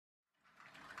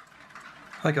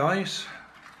Hi guys,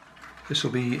 this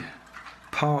will be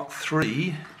part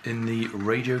 3 in the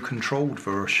radio controlled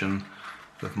version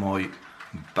of my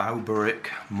Baubericht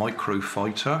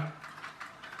Microfighter,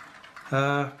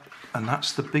 and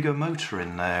that's the bigger motor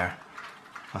in there.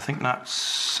 I think that's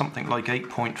something like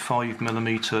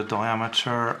 8.5mm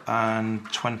diameter and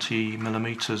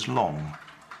 20mm long.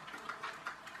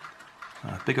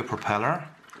 Bigger propeller,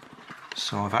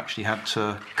 so I've actually had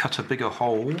to cut a bigger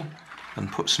hole and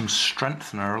put some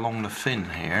strengthener along the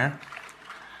fin here,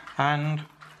 and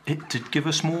it did give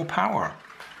us more power.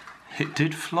 It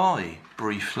did fly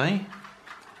briefly.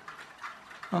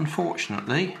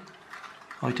 Unfortunately,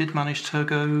 I did manage to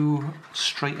go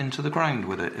straight into the ground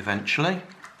with it eventually,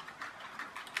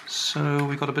 so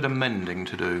we got a bit of mending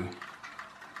to do.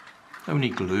 Only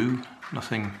glue,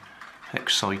 nothing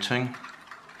exciting.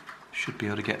 Should be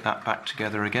able to get that back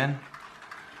together again.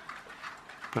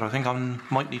 But I think I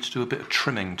might need to do a bit of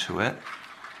trimming to it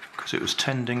because it was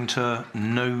tending to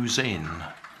nose in.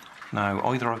 Now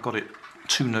either I've got it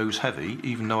too nose heavy,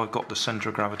 even though I've got the centre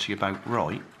of gravity about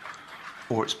right,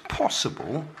 or it's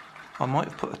possible I might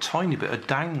have put a tiny bit of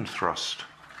down thrust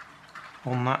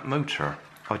on that motor.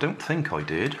 I don't think I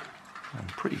did. I'm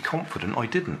pretty confident I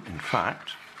didn't, in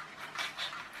fact.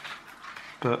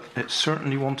 But it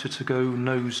certainly wanted to go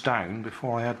nose down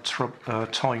before I had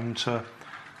time to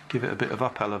give it a bit of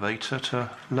up elevator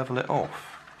to level it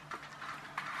off.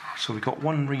 So we got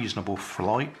one reasonable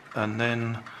flight and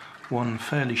then one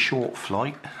fairly short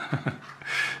flight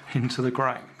into the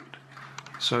ground.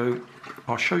 So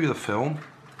I'll show you the film,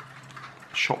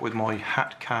 shot with my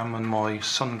hat cam and my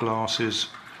sunglasses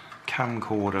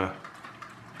camcorder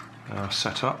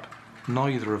setup,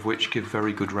 neither of which give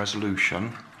very good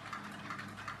resolution,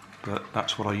 but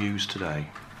that's what I use today.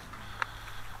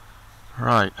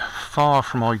 Right, far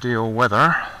from ideal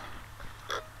weather.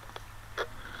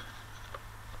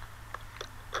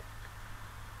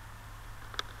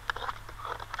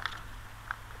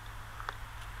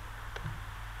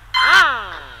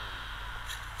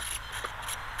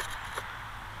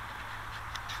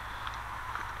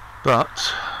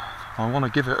 But I want to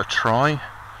give it a try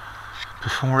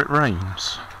before it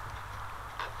rains.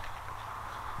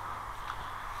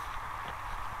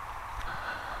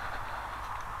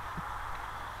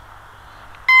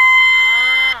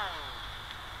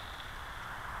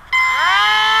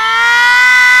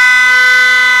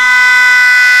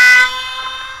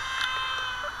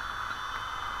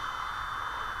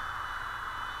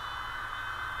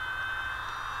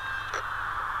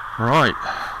 Right,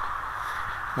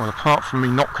 well, apart from me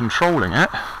not controlling it,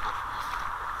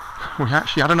 we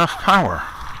actually had enough power.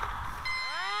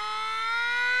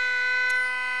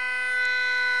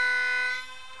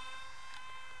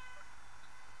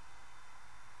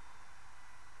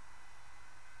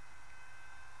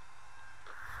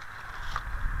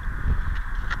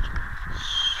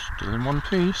 Still in one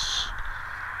piece.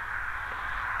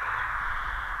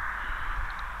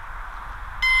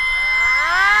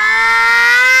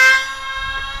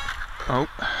 Oh,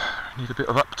 need a bit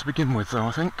of up to begin with though,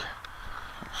 I think.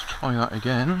 Let's try that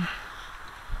again.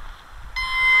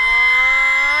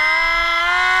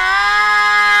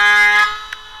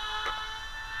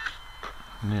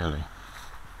 Nearly.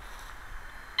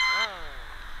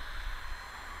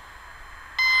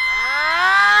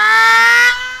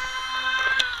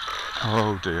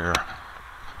 Oh dear.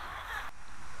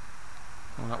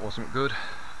 Well, that wasn't good.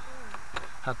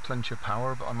 Had plenty of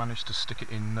power, but I managed to stick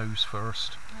it in nose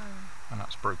first, and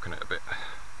that's broken it a bit.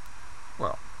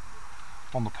 Well,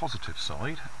 on the positive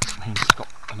side, it means it's got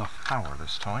enough power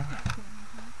this time.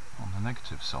 On the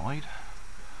negative side,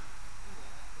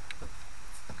 I'm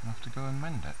going to have to go and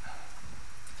mend it.